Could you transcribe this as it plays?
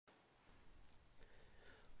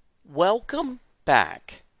Welcome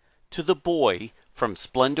back to The Boy from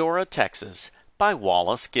Splendora, Texas by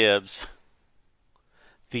Wallace Gibbs.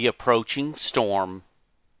 The Approaching Storm,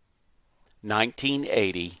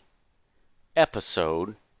 1980,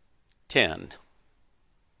 Episode 10.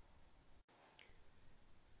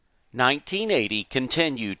 1980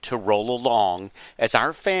 continued to roll along as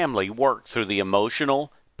our family worked through the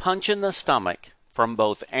emotional punch in the stomach from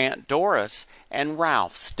both Aunt Doris and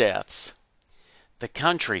Ralph's deaths. The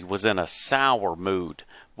country was in a sour mood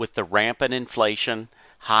with the rampant inflation,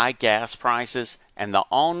 high gas prices, and the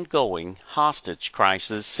ongoing hostage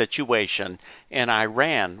crisis situation in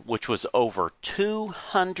Iran, which was over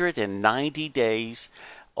 290 days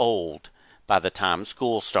old by the time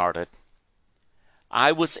school started.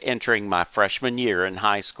 I was entering my freshman year in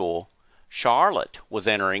high school. Charlotte was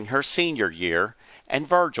entering her senior year, and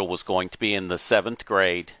Virgil was going to be in the 7th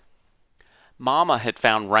grade. Mama had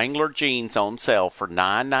found Wrangler jeans on sale for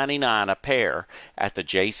 $9.99 a pair at the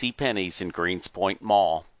JCPenney's in Greenspoint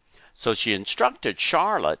Mall, so she instructed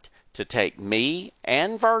Charlotte to take me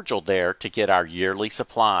and Virgil there to get our yearly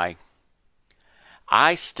supply.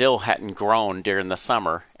 I still hadn't grown during the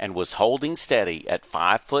summer and was holding steady at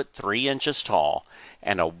 5 foot 3 inches tall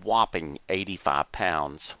and a whopping 85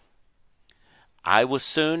 pounds. I was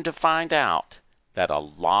soon to find out that a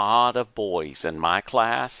lot of boys in my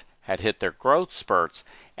class had hit their growth spurts,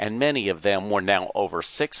 and many of them were now over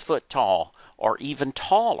 6 foot tall or even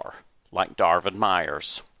taller, like Darvin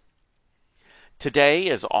Myers. Today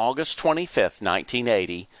is August 25th,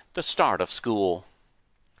 1980, the start of school.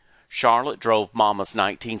 Charlotte drove Mama's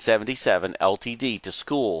 1977 LTD to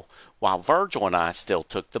school, while Virgil and I still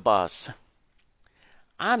took the bus.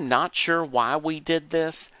 I'm not sure why we did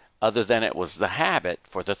this, other than it was the habit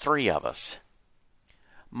for the three of us.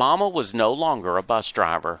 Mama was no longer a bus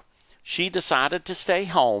driver. She decided to stay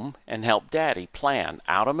home and help Daddy plan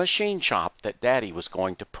out a machine shop that Daddy was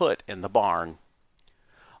going to put in the barn.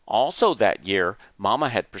 Also that year, Mama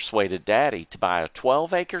had persuaded Daddy to buy a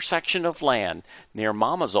 12-acre section of land near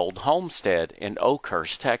Mama's old homestead in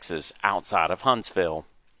Oakhurst, Texas, outside of Huntsville.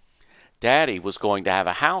 Daddy was going to have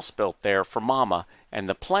a house built there for Mama, and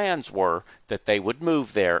the plans were that they would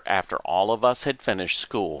move there after all of us had finished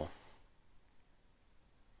school.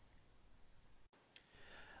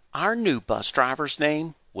 Our new bus driver's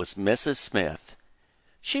name was Mrs. Smith.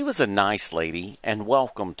 She was a nice lady and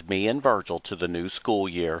welcomed me and Virgil to the new school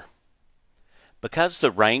year. Because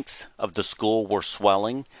the ranks of the school were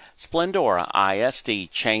swelling, Splendora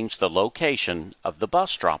ISD changed the location of the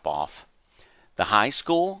bus drop-off. The high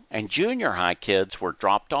school and junior high kids were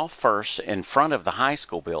dropped off first in front of the high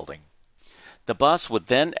school building. The bus would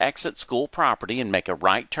then exit school property and make a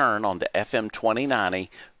right turn onto FM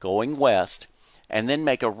 2090 going west, and then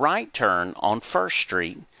make a right turn on First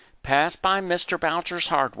Street, pass by Mr. Boucher's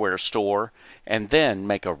hardware store, and then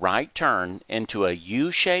make a right turn into a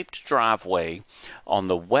U-shaped driveway on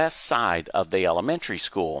the west side of the elementary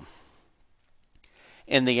school.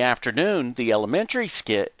 In the afternoon, the elementary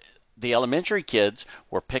kids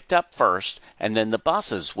were picked up first, and then the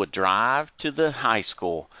buses would drive to the high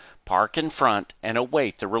school, park in front, and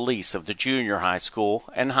await the release of the junior high school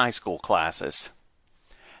and high school classes.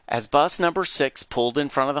 As bus number 6 pulled in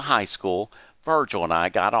front of the high school, Virgil and I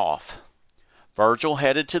got off. Virgil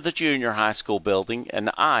headed to the junior high school building, and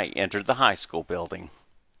I entered the high school building.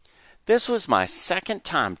 This was my second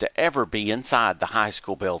time to ever be inside the high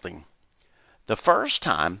school building. The first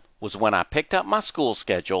time was when I picked up my school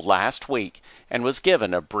schedule last week and was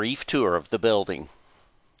given a brief tour of the building.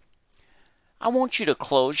 I want you to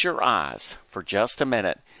close your eyes for just a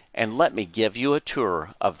minute and let me give you a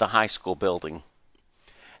tour of the high school building.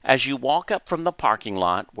 As you walk up from the parking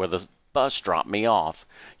lot where the bus dropped me off,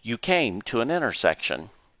 you came to an intersection.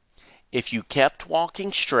 If you kept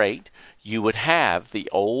walking straight, you would have the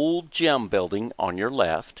old gym building on your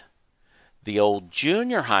left, the old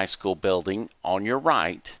junior high school building on your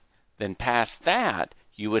right, then past that,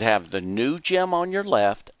 you would have the new gym on your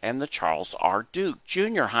left and the Charles R. Duke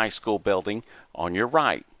Junior High School building on your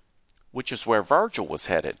right, which is where Virgil was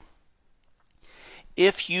headed.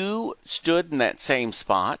 If you stood in that same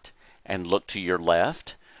spot and looked to your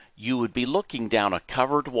left, you would be looking down a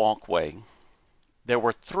covered walkway. There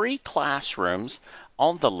were 3 classrooms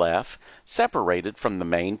on the left, separated from the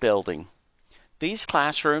main building. These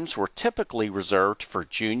classrooms were typically reserved for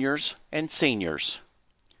juniors and seniors.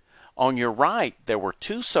 On your right, there were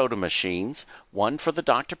 2 soda machines, one for the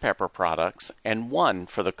Dr. Pepper products and one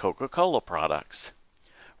for the Coca-Cola products.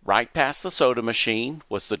 Right past the soda machine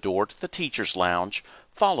was the door to the teacher's lounge,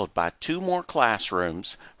 followed by 2 more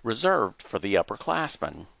classrooms reserved for the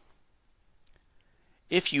upperclassmen.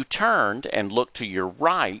 If you turned and looked to your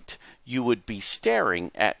right, you would be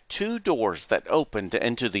staring at two doors that opened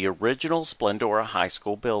into the original Splendora High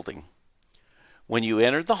School building. When you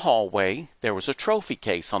entered the hallway, there was a trophy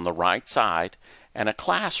case on the right side and a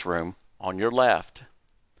classroom on your left.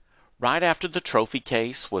 Right after the trophy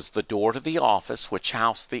case was the door to the office, which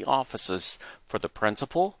housed the offices for the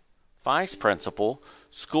principal, vice principal,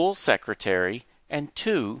 school secretary, and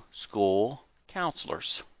 2 school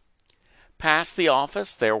counselors. Past the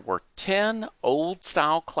office, there were 10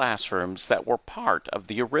 old-style classrooms that were part of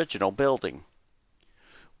the original building.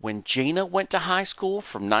 When Gina went to high school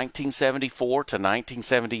from 1974 to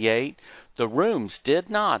 1978, the rooms did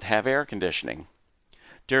not have air conditioning.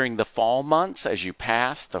 During the fall months, as you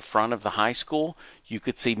passed the front of the high school, you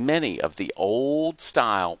could see many of the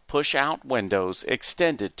old-style push-out windows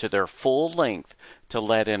extended to their full length to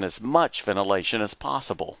let in as much ventilation as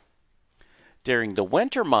possible. During the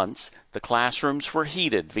winter months, the classrooms were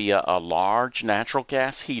heated via a large natural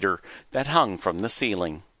gas heater that hung from the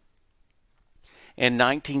ceiling. In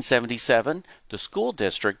 1977, the school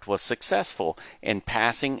district was successful in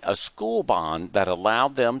passing a school bond that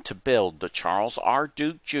allowed them to build the Charles R.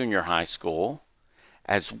 Duke Junior High School,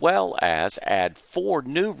 as well as add 4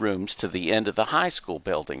 new rooms to the end of the high school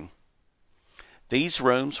building. These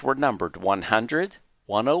rooms were numbered 100,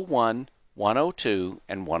 101, 102,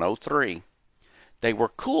 and 103. They were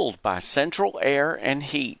cooled by central air and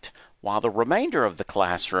heat, while the remainder of the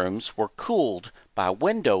classrooms were cooled by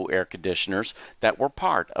window air conditioners that were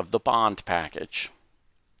part of the bond package.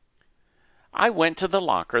 I went to the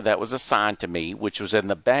locker that was assigned to me, which was in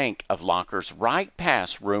the bank of lockers right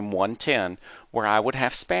past room 110, where I would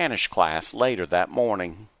have Spanish class later that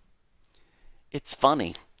morning. It's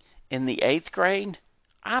funny, in the 8th grade,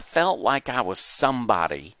 I felt like I was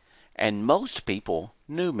somebody, and most people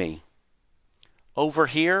knew me. Over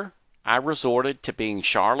here, I resorted to being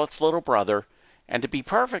Charlotte's little brother, and to be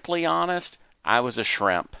perfectly honest, I was a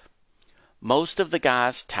shrimp. Most of the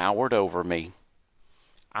guys towered over me.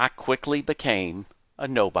 I quickly became a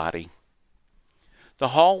nobody. The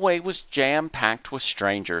hallway was jam-packed with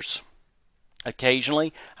strangers.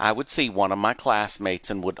 Occasionally, I would see one of my classmates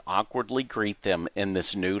and would awkwardly greet them in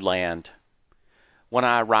this new land. When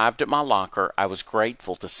I arrived at my locker, I was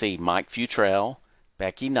grateful to see Mike Futrell,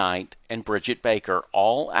 Becky Knight, and Bridget Baker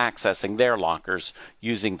all accessing their lockers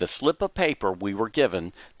using the slip of paper we were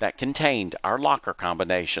given that contained our locker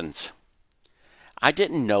combinations. I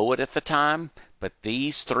didn't know it at the time, but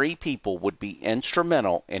these 3 people would be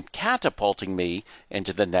instrumental in catapulting me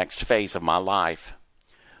into the next phase of my life.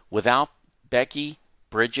 Without Becky,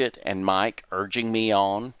 Bridget, and Mike urging me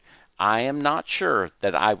on, I am not sure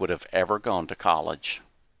that I would have ever gone to college.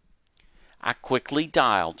 I quickly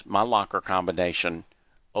dialed my locker combination,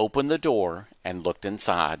 opened the door, and looked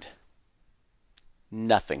inside.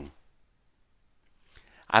 Nothing.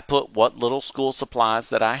 I put what little school supplies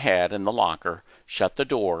that I had in the locker, shut the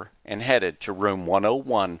door, and headed to room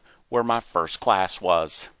 101, where my first class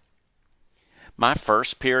was. My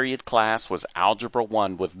first period class was Algebra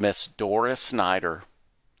 1 with Miss Doris Snyder.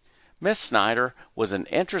 Miss Snyder was an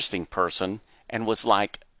interesting person and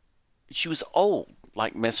she was old,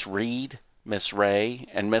 like Miss Reed, Miss Ray,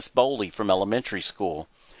 and Miss Bowley from elementary school,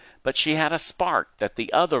 but she had a spark that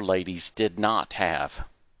the other ladies did not have.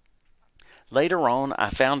 Later on, I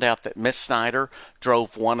found out that Miss Snyder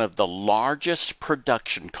drove one of the largest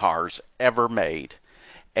production cars ever made,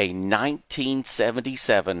 a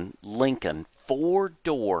 1977 Lincoln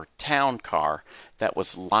 4-door town car that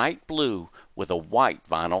was light blue with a white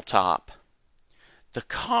vinyl top. The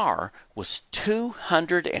car was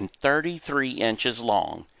 233 inches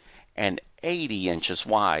long and 80 inches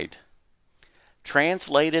wide.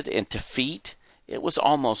 Translated into feet, it was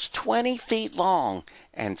almost 20 feet long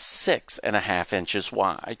and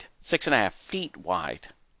 6.5 feet wide.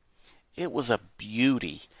 It was a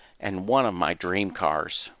beauty and one of my dream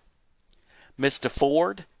cars. Mr.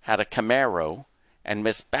 Ford had a Camaro and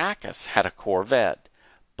Miss Backus had a Corvette,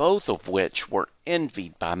 both of which were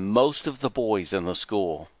envied by most of the boys in the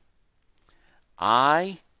school.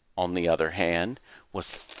 I, on the other hand, was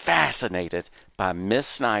fascinated by Miss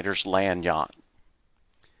Snyder's land yacht.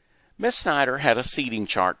 Miss Snyder had a seating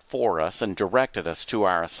chart for us and directed us to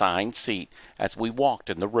our assigned seat as we walked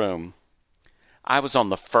in the room. I was on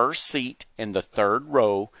the first seat in the 3rd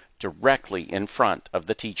row, directly in front of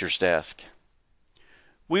the teacher's desk.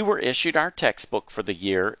 We were issued our textbook for the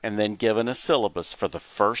year and then given a syllabus for the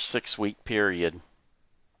first 6-week period.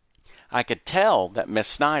 I could tell that Miss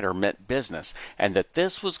Snyder meant business and that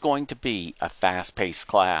this was going to be a fast-paced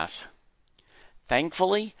class.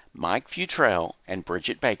 Thankfully, Mike Futrell and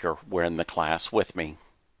Bridget Baker were in the class with me.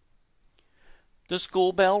 The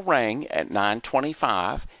school bell rang at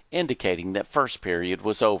 9:25, indicating that first period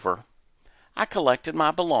was over. I collected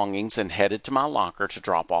my belongings and headed to my locker to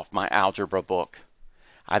drop off my algebra book.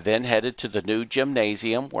 I then headed to the new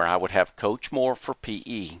gymnasium where I would have Coach Moore for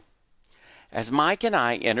PE. As Mike and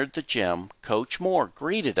I entered the gym, Coach Moore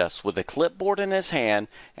greeted us with a clipboard in his hand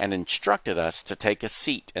and instructed us to take a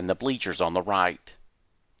seat in the bleachers on the right.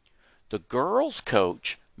 The girls'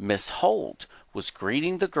 coach, Miss Holt, was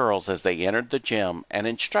greeting the girls as they entered the gym and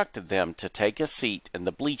instructed them to take a seat in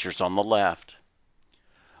the bleachers on the left.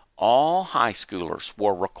 All high schoolers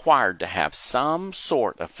were required to have some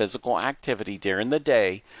sort of physical activity during the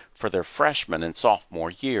day for their freshman and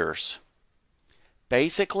sophomore years.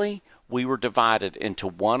 Basically, we were divided into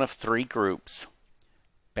one of three groups: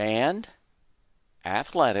 band,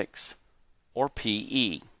 athletics, or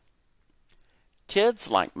PE. Kids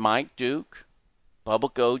like Mike Duke,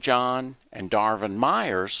 Bubba Gojon, and Darvin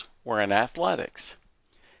Myers were in athletics.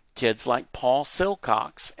 Kids like Paul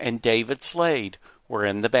Silcox and David Slade were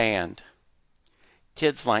in the band.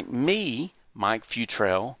 Kids like me, Mike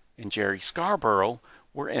Futrell, and Jerry Scarborough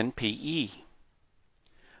were in PE.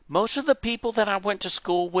 Most of the people that I went to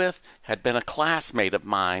school with had been a classmate of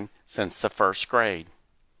mine since the first grade.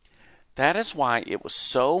 That is why it was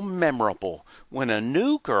so memorable when a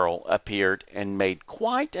new girl appeared and made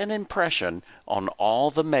quite an impression on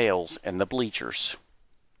all the males in the bleachers.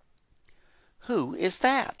 "Who is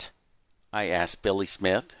that?" I asked Billy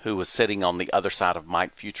Smith, who was sitting on the other side of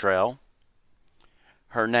Mike Futrell.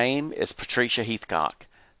 "Her name is Patricia Heathcock,"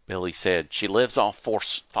 Billy said. "She lives off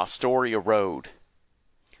Fostoria Road."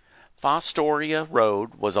 Fostoria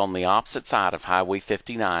Road was on the opposite side of Highway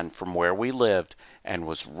 59 from where we lived and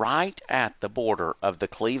was right at the border of the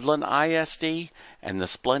Cleveland ISD and the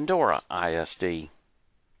Splendora ISD.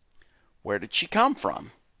 "Where did she come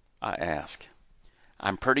from?" I asked.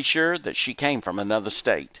 "I'm pretty sure that she came from another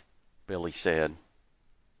state," Billy said.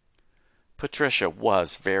 Patricia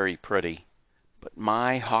was very pretty, but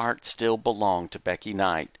my heart still belonged to Becky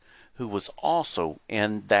Knight, who was also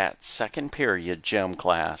in that second period gym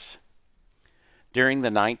class. During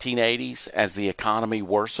the 1980s, as the economy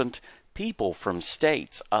worsened, people from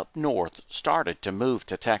states up north started to move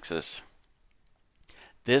to Texas.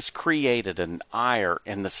 This created an ire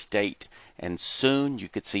in the state, and soon you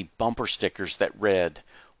could see bumper stickers that read,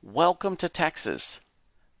 "Welcome to Texas.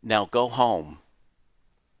 Now go home."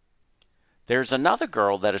 "There's another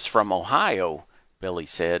girl that is from Ohio," Billy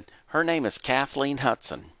said. "Her name is Kathleen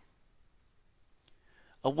Hudson."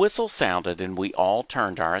 A whistle sounded and we all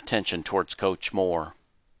turned our attention towards Coach Moore.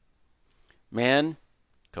 "Men,"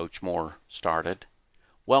 Coach Moore started,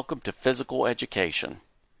 "welcome to physical education.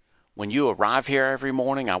 When you arrive here every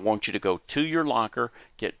morning, I want you to go to your locker,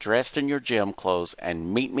 get dressed in your gym clothes,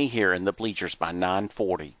 and meet me here in the bleachers by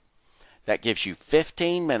 9:40. That gives you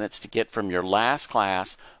 15 minutes to get from your last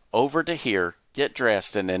class over to here, get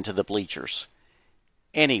dressed, and into the bleachers.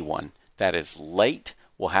 Anyone that is late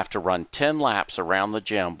will have to run 10 laps around the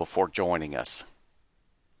gym before joining us."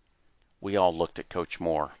 We all looked at Coach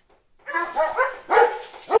Moore.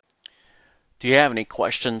 "Do you have any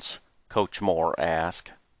questions?" Coach Moore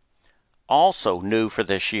asked. "Also new for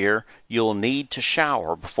this year, you'll need to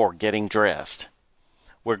shower before getting dressed.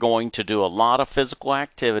 We're going to do a lot of physical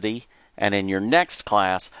activity, and in your next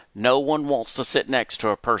class, no one wants to sit next to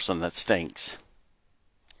a person that stinks."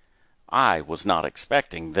 I was not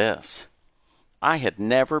expecting this. I had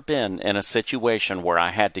never been in a situation where I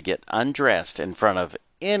had to get undressed in front of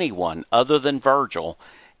anyone other than Virgil,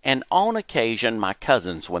 and on occasion my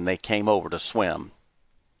cousins when they came over to swim.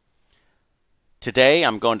 "Today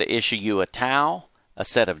I'm going to issue you a towel, a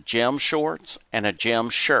set of gym shorts, and a gym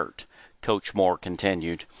shirt," Coach Moore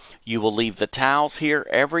continued. "You will leave the towels here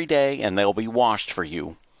every day and they'll be washed for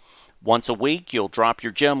you. Once a week you'll drop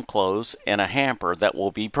your gym clothes in a hamper that will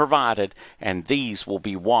be provided, and these will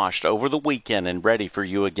be washed over the weekend and ready for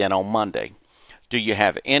you again on Monday. Do you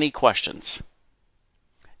have any questions?"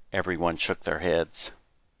 Everyone shook their heads.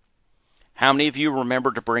 "How many of you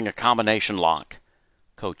remember to bring a combination lock?"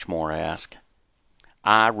 Coach Moore asked.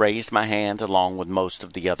 I raised my hand along with most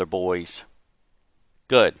of the other boys.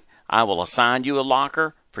 "Good. I will assign you a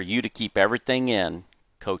locker for you to keep everything in,"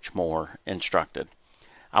 Coach Moore instructed.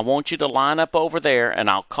 "I want you to line up over there and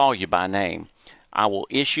I'll call you by name. I will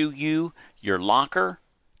issue you your locker,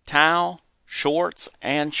 towel, shorts,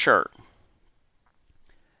 and shirt."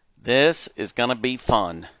 "This is going to be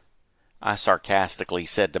fun," I sarcastically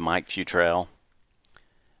said to Mike Futrell.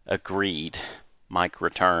 "Agreed," Mike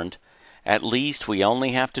returned. "At least we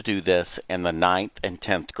only have to do this in the 9th and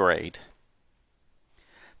 10th grade."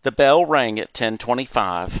 The bell rang at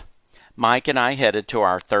 10:25. Mike and I headed to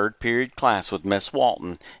our third period class with Miss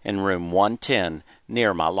Walton in room 110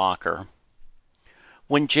 near my locker.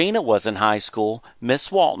 When Gina was in high school,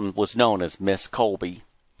 Miss Walton was known as Miss Colby.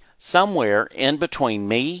 Somewhere in between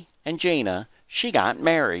me and Gina, she got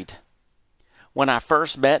married. When I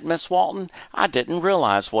first met Miss Walton, I didn't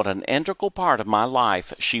realize what an integral part of my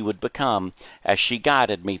life she would become as she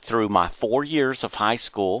guided me through my 4 years of high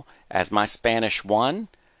school as my Spanish 1,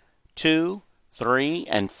 2, 3,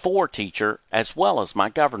 and 4 teacher, as well as my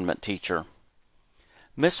government teacher.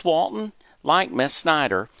 Miss Walton, like Miss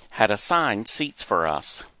Snyder, had assigned seats for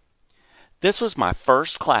us. This was my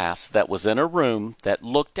first class that was in a room that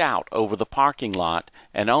looked out over the parking lot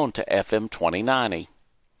and onto FM 2090.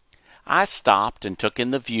 I stopped and took in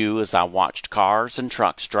the view as I watched cars and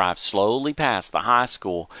trucks drive slowly past the high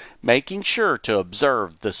school, making sure to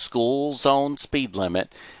observe the school zone speed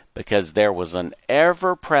limit because there was an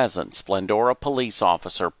ever-present Splendora police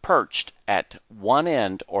officer perched at one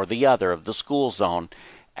end or the other of the school zone,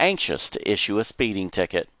 anxious to issue a speeding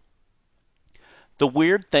ticket. The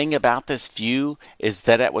weird thing about this view is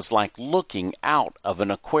that it was like looking out of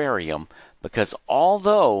an aquarium because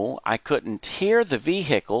although I couldn't hear the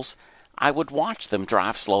vehicles, I would watch them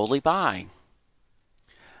drive slowly by.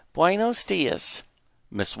 "Buenos dias,"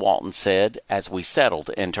 Miss Walton said as we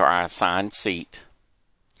settled into our assigned seat.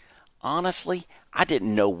 Honestly, I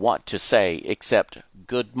didn't know what to say except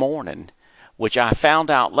 "good morning," which I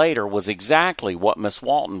found out later was exactly what Miss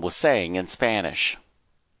Walton was saying in Spanish.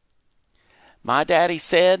 "My daddy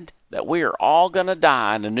said that we are all going to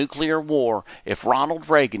die in a nuclear war if Ronald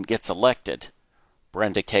Reagan gets elected,"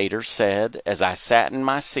 Brenda Cater said as I sat in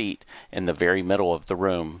my seat in the very middle of the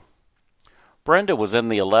room. Brenda was in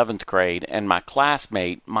the 11th grade and my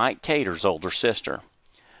classmate Mike Cater's older sister.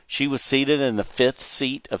 She was seated in the 5th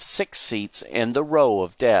seat of 6 seats in the row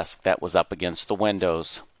of desks that was up against the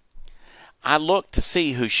windows. I looked to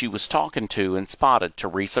see who she was talking to and spotted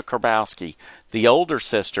Teresa Kerbowski, the older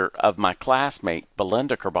sister of my classmate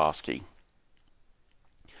Belinda Kerbowski.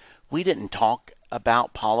 We didn't talk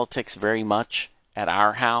about politics very much at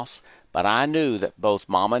our house, but I knew that both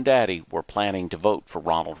Mom and Daddy were planning to vote for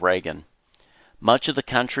Ronald Reagan. Much of the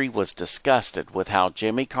country was disgusted with how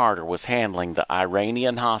Jimmy Carter was handling the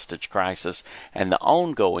Iranian hostage crisis and the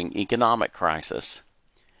ongoing economic crisis.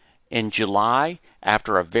 In July,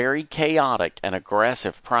 after a very chaotic and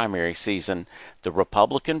aggressive primary season, the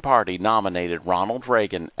Republican Party nominated Ronald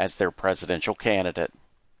Reagan as their presidential candidate.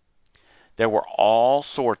 There were all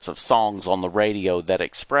sorts of songs on the radio that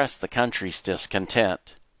expressed the country's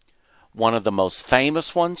discontent. One of the most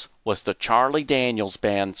famous ones was the Charlie Daniels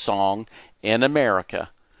Band song, "In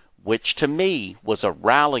America," which to me was a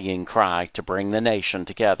rallying cry to bring the nation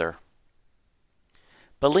together.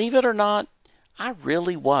 Believe it or not, I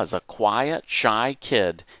really was a quiet, shy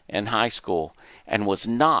kid in high school and was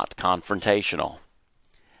not confrontational.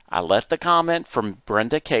 I let the comment from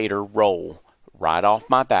Brenda Cater roll right off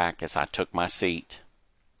my back as I took my seat.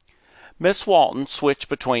 Miss Walton switched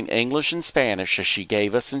between English and Spanish as she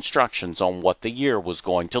gave us instructions on what the year was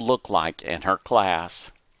going to look like in her class.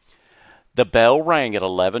 The bell rang at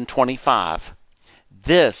 11:25.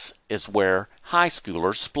 This is where high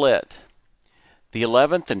schoolers split. The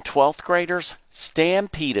 11th and 12th graders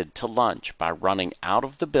stampeded to lunch by running out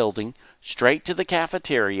of the building straight to the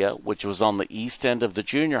cafeteria, which was on the east end of the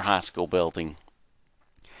junior high school building.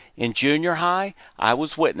 In junior high, I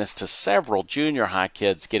was witness to several junior high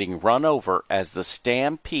kids getting run over as the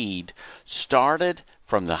stampede started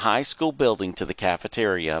from the high school building to the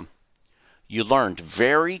cafeteria. You learned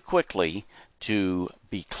very quickly to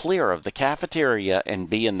be clear of the cafeteria and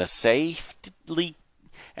be safely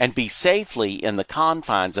in the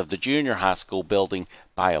confines of the junior high school building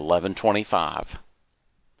by 11:25.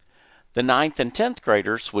 The 9th and 10th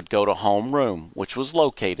graders would go to homeroom, which was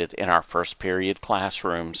located in our first period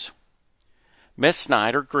classrooms. Miss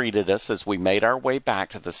Snyder greeted us as we made our way back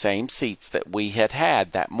to the same seats that we had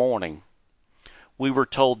had that morning. We were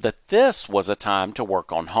told that this was a time to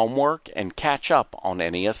work on homework and catch up on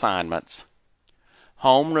any assignments.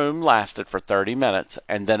 Homeroom lasted for 30 minutes,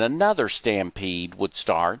 and then another stampede would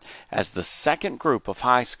start as the second group of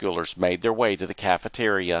high schoolers made their way to the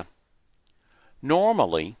cafeteria.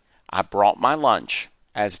 Normally, I brought my lunch,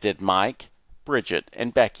 as did Mike, Bridget,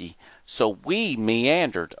 and Becky, so we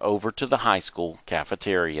meandered over to the high school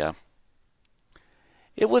cafeteria.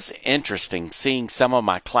 It was interesting seeing some of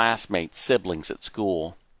my classmates' siblings at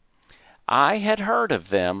school. I had heard of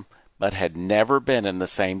them, but had never been in the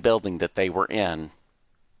same building that they were in.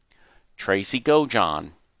 Tracy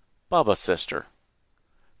Gojon, Bubba's sister.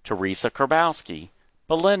 Teresa Kerbowski,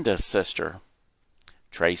 Belinda's sister.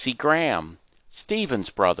 Tracy Graham, Stephen's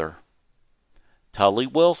brother. Tully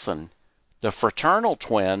Wilson, the fraternal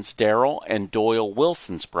twins Darrell and Doyle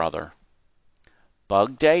Wilson's brother.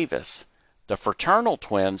 Bug Davis, the fraternal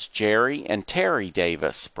twins Jerry and Terry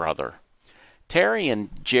Davis' brother. Terry and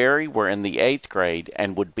Jerry were in the 8th grade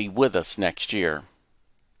and would be with us next year.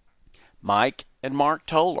 Mike and Mark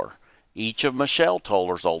Toller, each of Michelle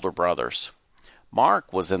Toller's older brothers.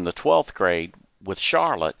 Mark was in the 12th grade with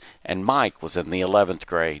Charlotte, and Mike was in the 11th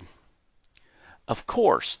grade. Of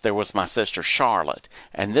course, there was my sister Charlotte,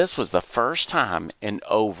 and this was the first time in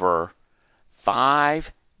over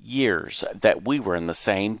 5 years that we were in the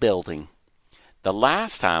same building. The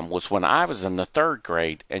last time was when I was in the 3rd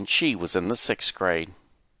grade and she was in the 6th grade.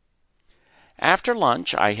 After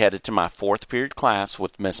lunch, I headed to my 4th period class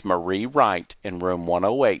with Miss Marie Wright in room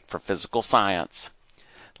 108 for physical science.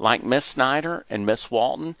 Like Miss Snyder and Miss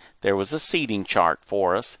Walton, there was a seating chart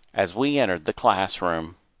for us as we entered the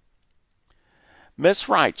classroom. Miss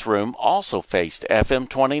Wright's room also faced FM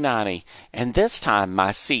 2090, and this time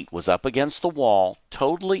my seat was up against the wall,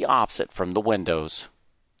 totally opposite from the windows.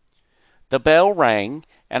 The bell rang,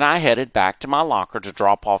 and I headed back to my locker to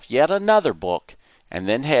drop off yet another book, and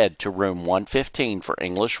then head to room 115 for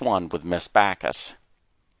English 1 with Miss Backus.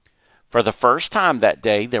 For the first time that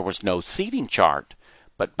day, there was no seating chart,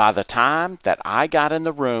 but by the time that I got in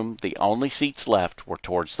the room, the only seats left were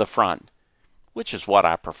towards the front, which is what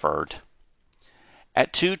I preferred.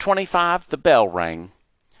 At 2:25, the bell rang.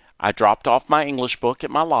 I dropped off my English book at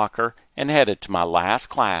my locker and headed to my last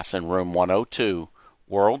class in room 102,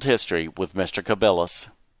 World History with Mr. Kabilis.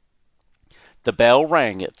 The bell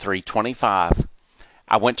rang at 3:25.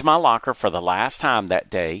 I went to my locker for the last time that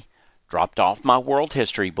day, dropped off my World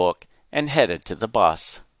History book, and headed to the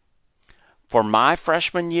bus. For my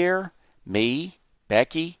freshman year, me,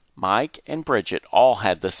 Becky, Mike, and Bridget all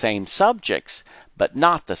had the same subjects, but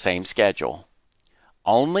not the same schedule.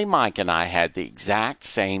 Only Mike and I had the exact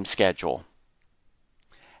same schedule.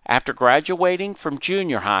 After graduating from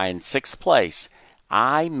junior high in 6th place,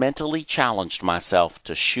 I mentally challenged myself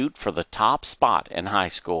to shoot for the top spot in high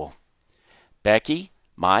school. Becky,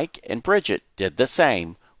 Mike, and Bridget did the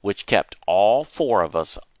same, which kept all 4 of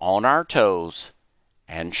us on our toes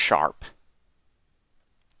and sharp.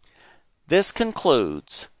 This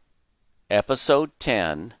concludes Episode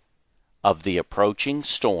 10 of The Approaching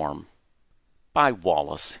Storm by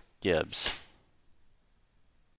Wallace Gibbs.